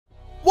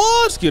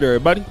good,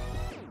 everybody?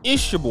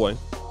 It's your boy,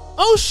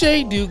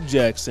 O'Shea Duke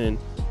Jackson,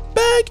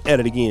 back at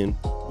it again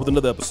with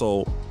another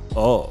episode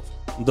of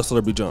The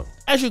Celebrity Junk.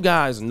 As you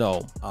guys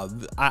know,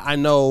 I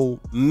know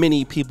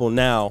many people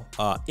now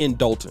in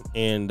Dalton,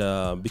 and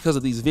because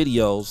of these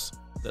videos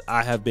that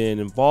I have been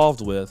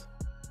involved with,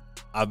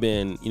 I've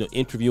been,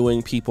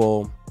 interviewing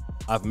people.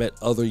 I've met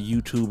other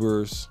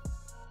YouTubers.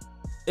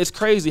 It's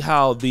crazy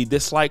how the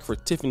dislike for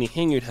Tiffany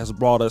Henyard has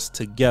brought us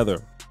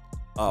together.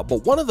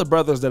 But one of the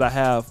brothers that I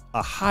have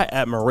a high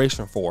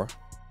admiration for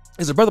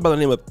is a brother by the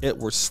name of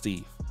Edward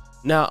Steve.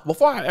 Now,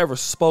 before I ever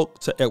spoke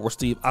to Edward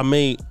Steve, I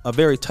made a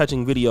very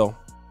touching video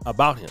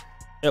about him.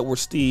 Edward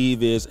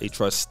Steve is a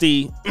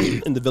trustee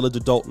in the village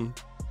of Dalton.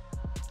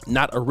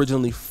 Not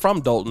originally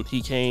from Dalton,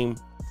 he came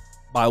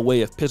by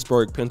way of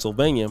Pittsburgh,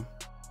 Pennsylvania,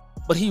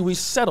 but he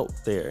resettled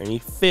there and he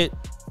fit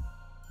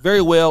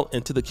very well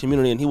into the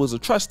community, and he was a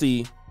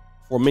trustee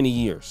for many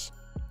years.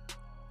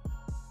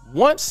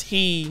 Once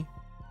he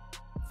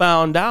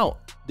found out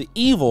the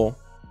evil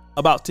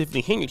about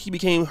Tiffany Henyard, he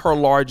became her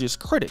largest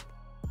critic.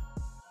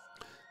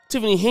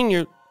 Tiffany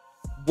Henyard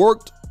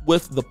worked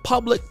with the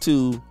public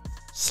to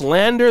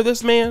slander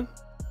this man.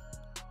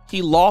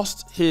 He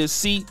lost his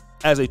seat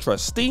as a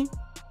trustee.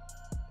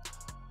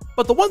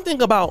 But the one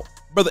thing about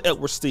Brother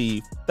Edward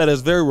Steve that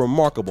is very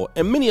remarkable,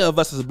 and many of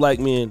us as black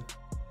men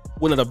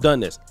wouldn't have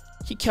done this,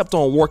 he kept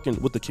on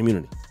working with the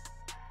community.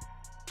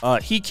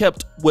 He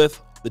kept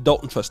with the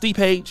Dalton trustee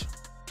page.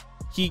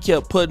 He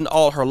kept putting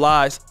all her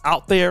lies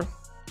out there.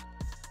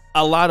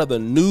 A lot of the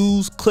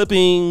news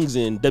clippings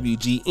in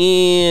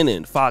WGN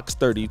and Fox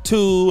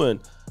 32, and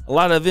a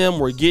lot of them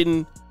were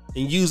getting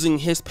and using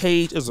his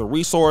page as a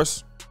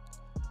resource.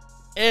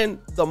 And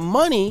the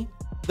money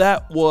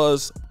that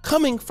was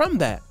coming from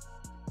that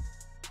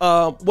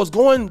was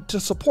going to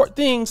support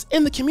things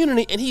in the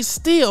community, and he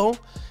still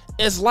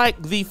is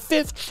like the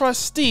fifth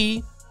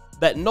trustee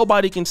that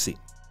nobody can see.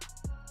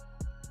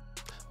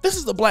 This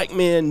is the black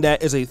man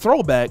that is a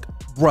throwback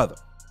brother,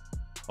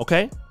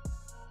 okay?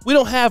 We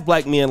don't have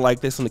black men like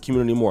this in the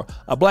community anymore.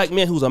 A black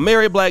man who's a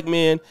married black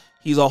man,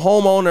 he's a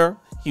homeowner,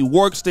 he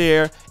works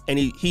there, and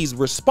he's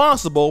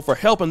responsible for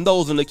helping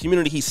those in the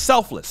community. He's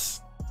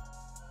selfless.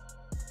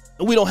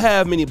 And we don't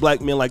have many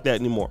black men like that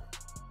anymore.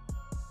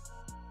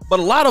 But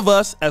a lot of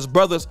us as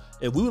brothers,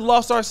 if we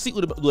lost our seat,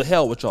 we'd have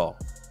hell with y'all.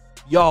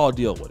 Y'all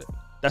deal with it.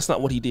 That's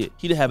not what he did.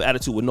 He didn't have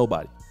attitude with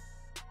nobody.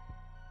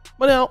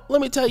 But now, let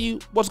me tell you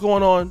what's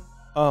going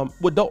on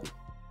with Dalton.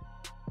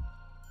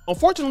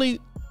 Unfortunately,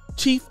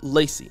 Chief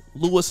Lacey,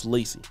 Louis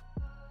Lacey,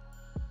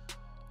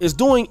 is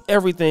doing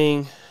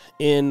everything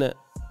in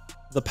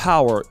the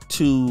power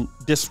to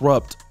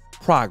disrupt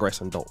progress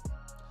in Dalton.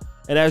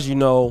 And as you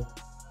know,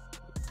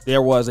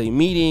 there was a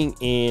meeting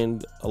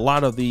and a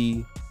lot of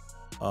the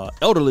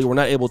elderly were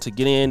not able to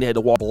get in. They had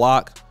to walk a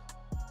block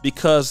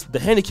because the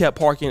handicap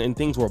parking and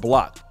things were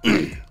blocked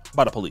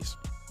by the police.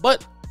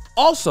 But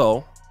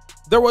also,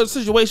 there was a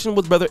situation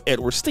with Brother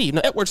Edward Steve.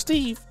 Now, Edward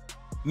Steve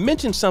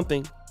mentioned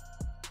something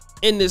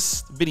in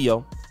this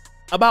video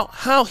about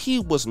how he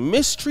was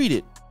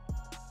mistreated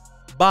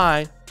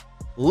by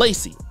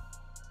Lacey.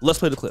 Let's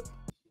play the clip.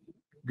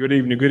 Good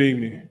evening. Good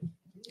evening.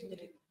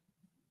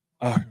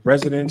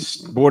 Residents,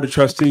 Board of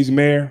Trustees,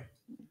 Mayor,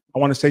 I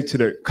want to say to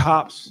the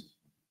cops,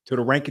 to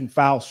the rank and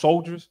file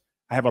soldiers,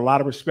 I have a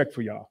lot of respect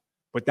for y'all.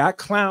 But that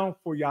clown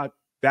for y'all,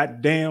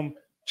 that damn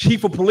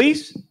chief of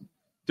police,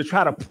 to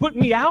try to put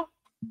me out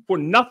for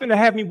nothing, to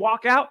have me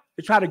walk out,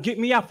 to try to get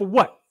me out for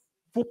what?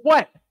 For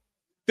what?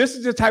 This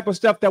is the type of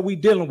stuff that we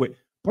dealing with.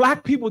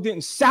 Black people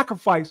didn't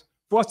sacrifice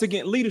for us to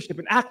get leadership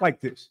and act like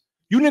this.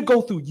 You didn't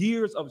go through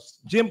years of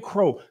Jim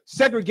Crow,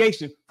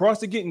 segregation for us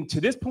to get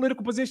into this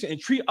political position and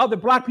treat other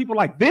black people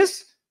like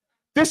this.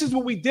 This is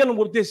what we dealing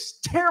with, this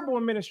terrible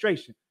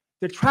administration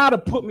to try to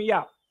put me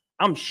out.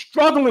 I'm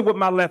struggling with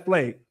my left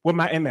leg, with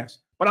my MS,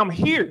 but I'm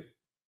here.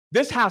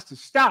 This has to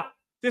stop.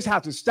 This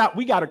has to stop.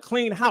 We got a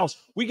clean house.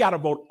 We got to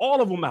vote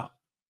all of them out.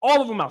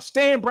 All of them out.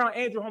 Stan Brown,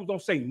 Andrew Holmes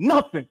don't say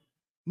nothing.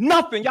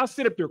 Nothing. Y'all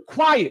sit up there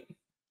quiet.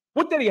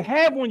 What do they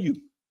have on you?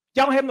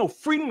 Y'all don't have no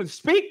freedom to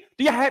speak?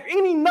 Do you have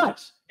any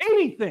nuts?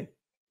 Anything?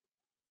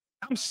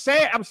 I'm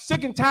sad. I'm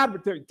sick and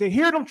tired to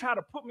hear them try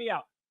to put me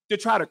out, to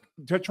try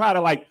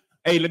to like,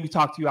 hey, let me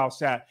talk to you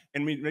outside.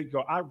 And me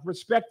go. I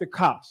respect the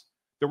cops,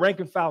 the rank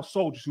and file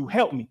soldiers who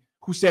helped me,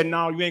 who said,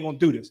 no, you ain't gonna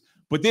do this.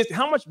 But this,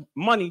 how much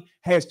money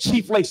has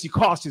Chief Lacey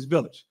cost his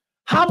village?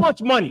 How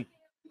much money?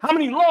 How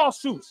many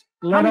lawsuits?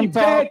 How many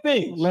bad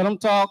things? Let him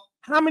talk.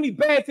 How many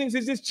bad things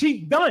has this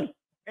chief done?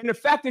 And the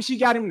fact that she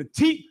got him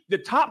the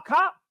top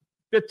cop.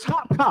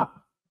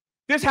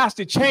 This has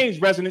to change,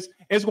 residents.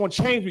 It's going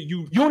to change the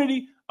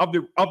unity of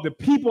the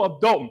people of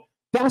Dalton.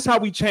 That's how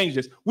we change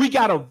this. We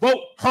got to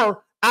vote her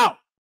out,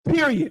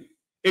 period.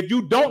 If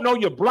you don't know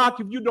your block,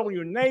 if you don't know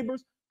your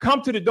neighbors,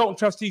 come to the Dalton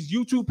Trustees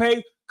YouTube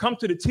page, come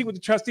to the Tea with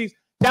the Trustees.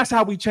 That's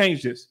how we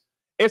change this.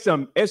 It's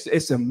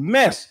a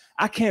mess.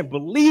 I can't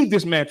believe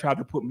this man tried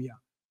to put me out.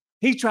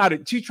 She tried to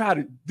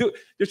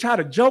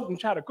joke and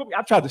try to cook me.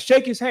 I tried to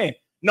shake his hand.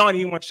 No, he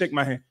didn't want to shake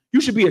my hand.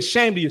 You should be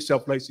ashamed of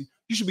yourself, Lacey.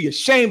 You should be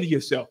ashamed of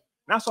yourself.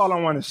 That's all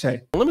I want to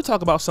say. Let me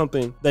talk about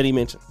something that he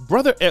mentioned.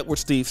 Brother Edward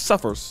Steve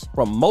suffers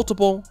from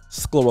multiple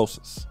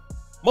sclerosis.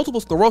 Multiple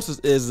sclerosis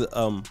is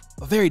a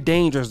very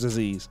dangerous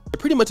disease. It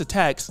pretty much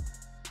attacks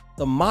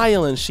the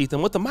myelin sheath.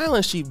 And what the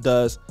myelin sheath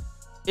does,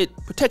 it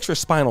protects your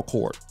spinal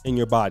cord in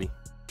your body.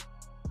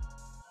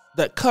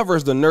 That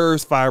covers the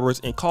nerve fibers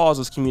and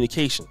causes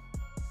communication,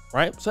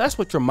 right? So that's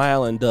what your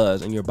myelin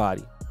does in your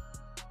body.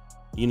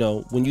 You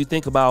know, when you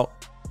think about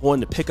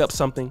going to pick up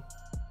something,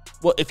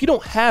 well, if you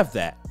don't have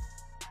that,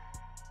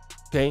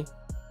 okay,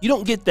 you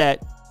don't get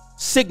that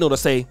signal to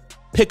say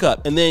pick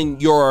up, and then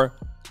your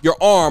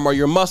arm or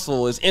your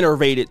muscle is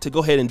innervated to go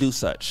ahead and do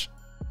such.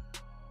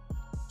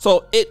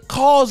 So it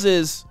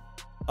causes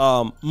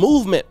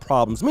movement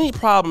problems, many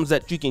problems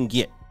that you can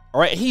get.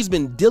 All right, he's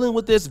been dealing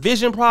with this,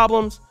 vision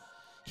problems.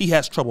 He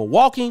has trouble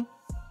walking.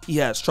 He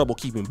has trouble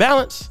keeping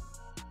balance.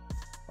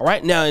 All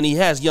right, now, and he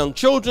has young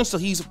children, so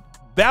he's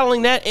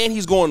battling that, and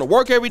he's going to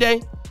work every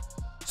day.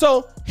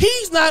 So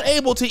he's not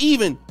able to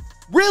even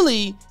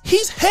really,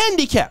 he's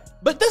handicapped.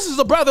 But this is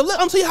a brother,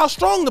 I'm telling you how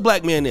strong the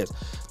black man is.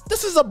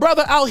 This is a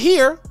brother out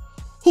here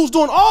who's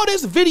doing all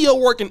this video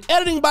work and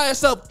editing by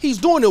himself. He's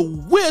doing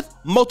it with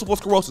multiple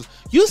sclerosis.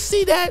 You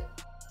see that,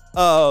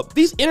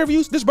 these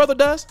interviews this brother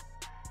does?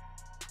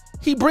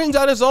 He brings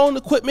out his own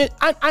equipment.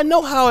 I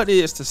know how it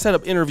is to set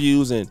up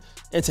interviews and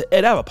to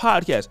have a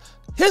podcast.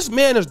 His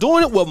man is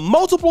doing it with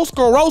multiple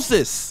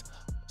sclerosis.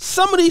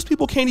 Some of these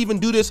people can't even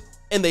do this,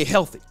 and they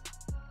healthy.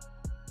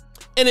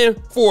 And then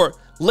for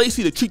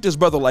Lacey to treat this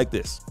brother like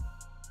this.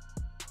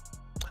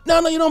 No,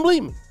 you don't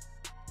believe me.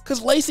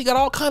 Because Lacey got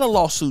all kind of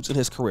lawsuits in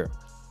his career.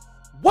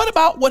 What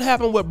about what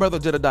happened with brother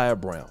Jedediah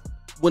Brown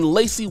when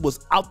Lacey was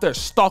out there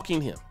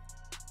stalking him?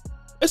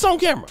 It's on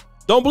camera.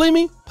 Don't believe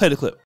me? Play the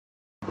clip.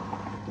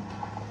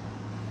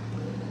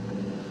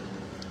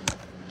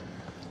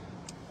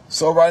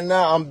 So right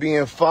now I'm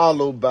being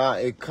followed by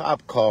a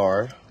cop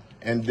car,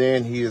 and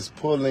then he is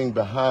pulling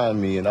behind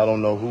me, and I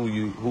don't know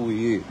who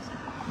he is.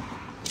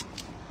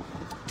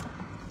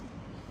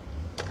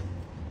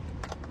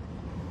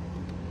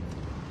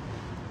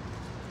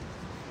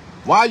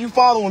 Why are you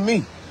following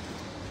me?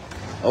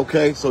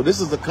 Okay, so this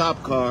is a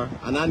cop car,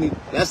 and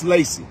that's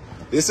Lacey.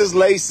 This is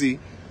Lacey.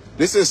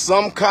 This is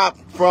some cop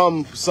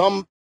from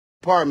some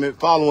apartment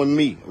following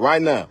me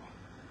right now.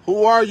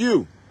 Who are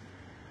you?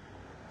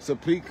 It's a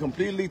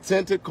completely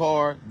tinted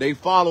car. They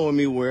following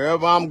me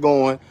wherever I'm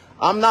going.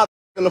 I'm not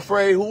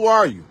afraid. Who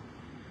are you?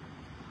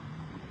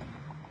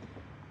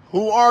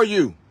 Who are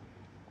you?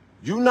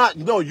 You going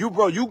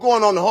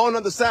on the whole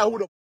other side. Who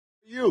the are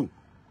you?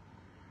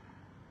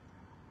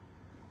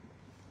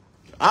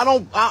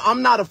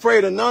 I'm not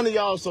afraid of none of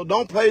y'all, so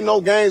don't play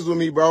no games with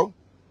me, bro.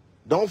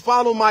 Don't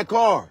follow my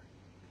car.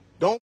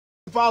 Don't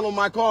follow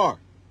my car.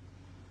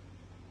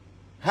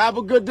 Have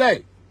a good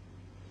day.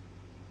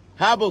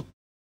 Have a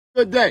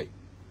good day.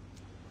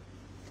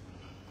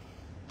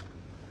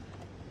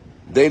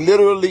 They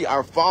literally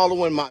are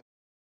following my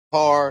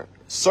car,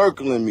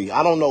 circling me.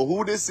 I don't know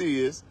who this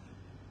is,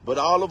 but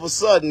all of a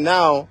sudden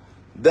now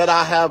that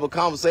I have a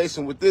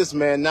conversation with this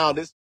man, now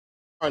this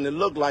starting to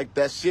look like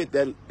that shit.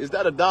 Is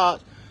that a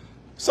Dodge?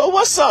 So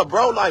what's up,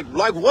 bro? Like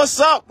what's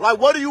up? Like,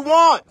 what do you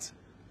want?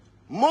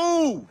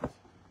 Move.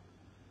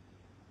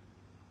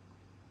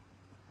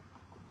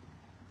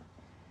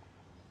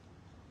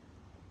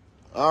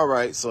 All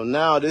right, so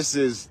now this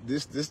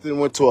then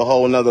went to a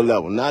whole nother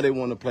level. Now they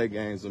want to play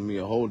games with me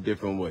a whole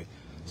different way.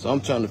 So I'm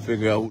trying to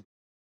figure out who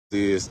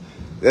this is.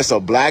 That's a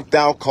blacked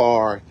out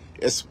car.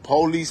 It's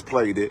police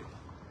plated.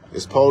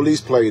 It's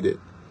police plated.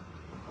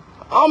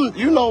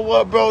 You know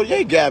what, bro?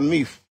 They got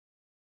me.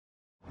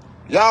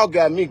 Y'all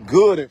got me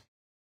good.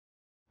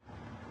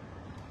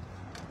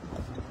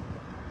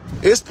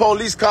 It's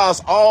police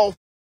cars all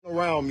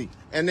around me,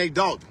 and they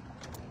don't.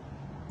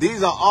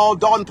 These are all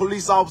Dalton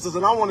police officers,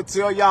 and I want to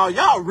tell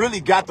y'all really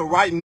got the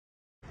right one,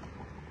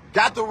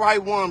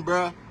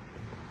 bruh.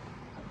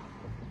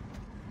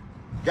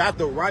 Got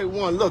the right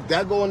one. Look,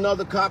 there go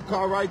another cop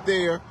car right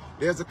there.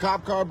 There's a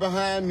cop car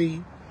behind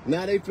me.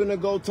 Now they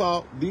finna go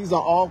talk. These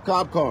are all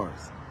cop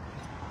cars.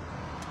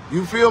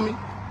 You feel me?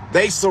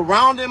 They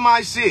surrounding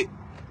my shit.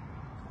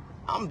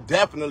 I'm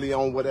definitely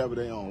on whatever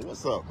they on.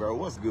 What's up, bro?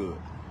 What's good?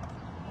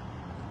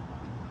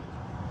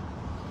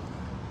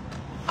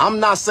 I'm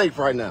not safe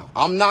right now.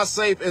 I'm not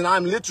safe, and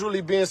I'm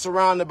literally being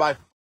surrounded by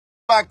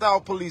blacked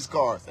out police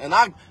cars. And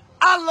I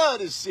love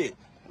this shit.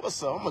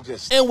 What's up? I'm gonna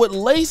just... And with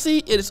Lacey,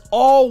 it is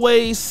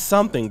always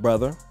something,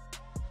 brother.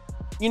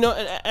 You know,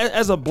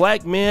 as a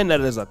black man that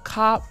is a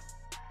cop,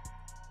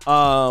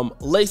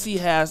 Lacey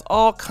has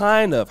all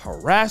kind of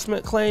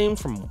harassment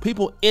claims from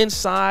people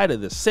inside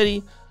of the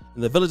city,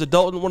 in the village of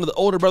Dalton. One of the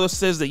older brothers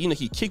says that, you know,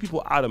 he kicked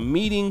people out of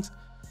meetings.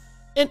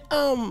 And,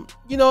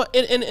 you know,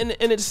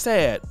 and it's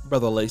sad,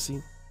 brother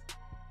Lacey,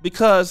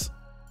 because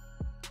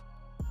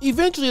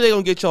eventually they're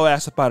going to get your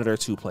ass up out of there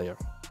too, player.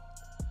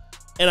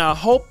 And I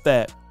hope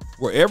that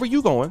wherever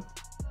you're going,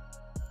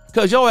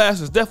 because your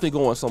ass is definitely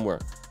going somewhere,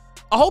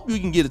 I hope you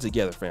can get it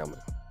together, family.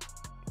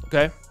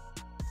 Okay?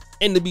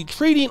 And to be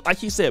treating, like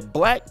he said,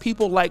 black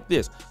people like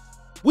this.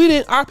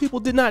 Our people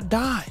did not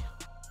die.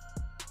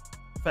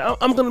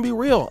 I'm gonna be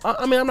real.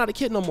 I mean, I'm not a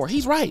kid no more.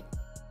 He's right.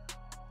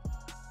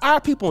 Our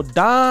people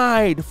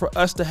died for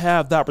us to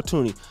have the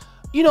opportunity.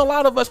 You know, a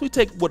lot of us, we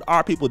take what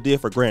our people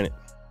did for granted.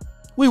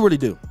 We really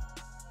do.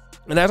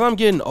 And as I'm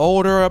getting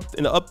older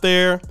up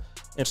there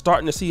and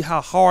starting to see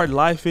how hard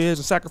life is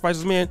and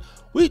sacrifices, man,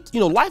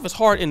 life is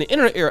hard in the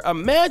internet era.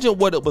 Imagine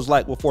what it was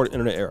like before the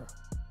internet era.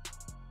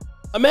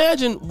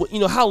 Imagine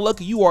how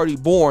lucky you are to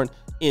be born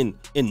in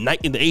the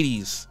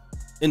 80s,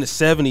 in the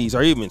 70s,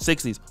 or even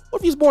 60s. What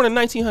if he was born in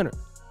 1900?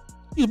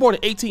 He was born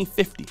in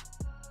 1850.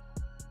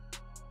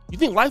 You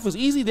think life was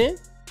easy then?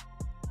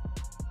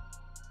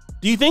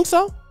 Do you think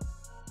so? Do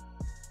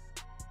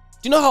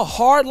you know how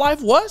hard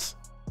life was?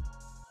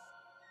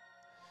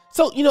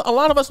 So, a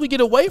lot of us, we get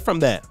away from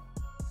that.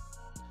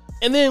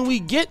 And then we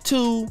get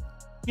to,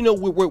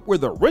 we're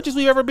the richest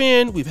we've ever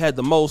been. We've had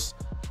the most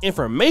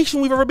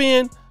information we've ever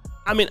been.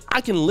 I mean,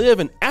 I can live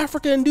in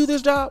Africa and do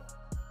this job.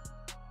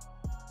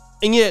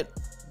 And yet,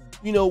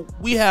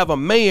 we have a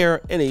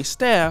mayor and a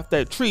staff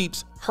that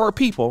treats her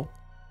people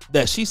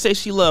that she says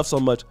she loves so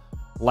much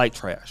like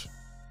trash.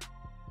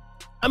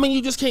 I mean,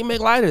 you just can't make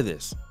light of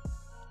this.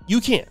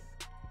 You can't.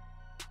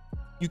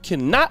 You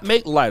cannot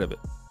make light of it.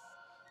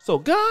 So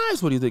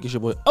guys, what do you think? It's your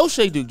boy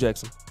O'Shea Duke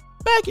Jackson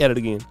back at it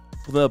again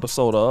with another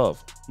episode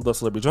of The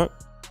Celebrity Junk.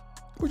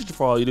 Where'd you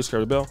follow? You just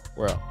heard the bell.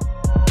 We're out.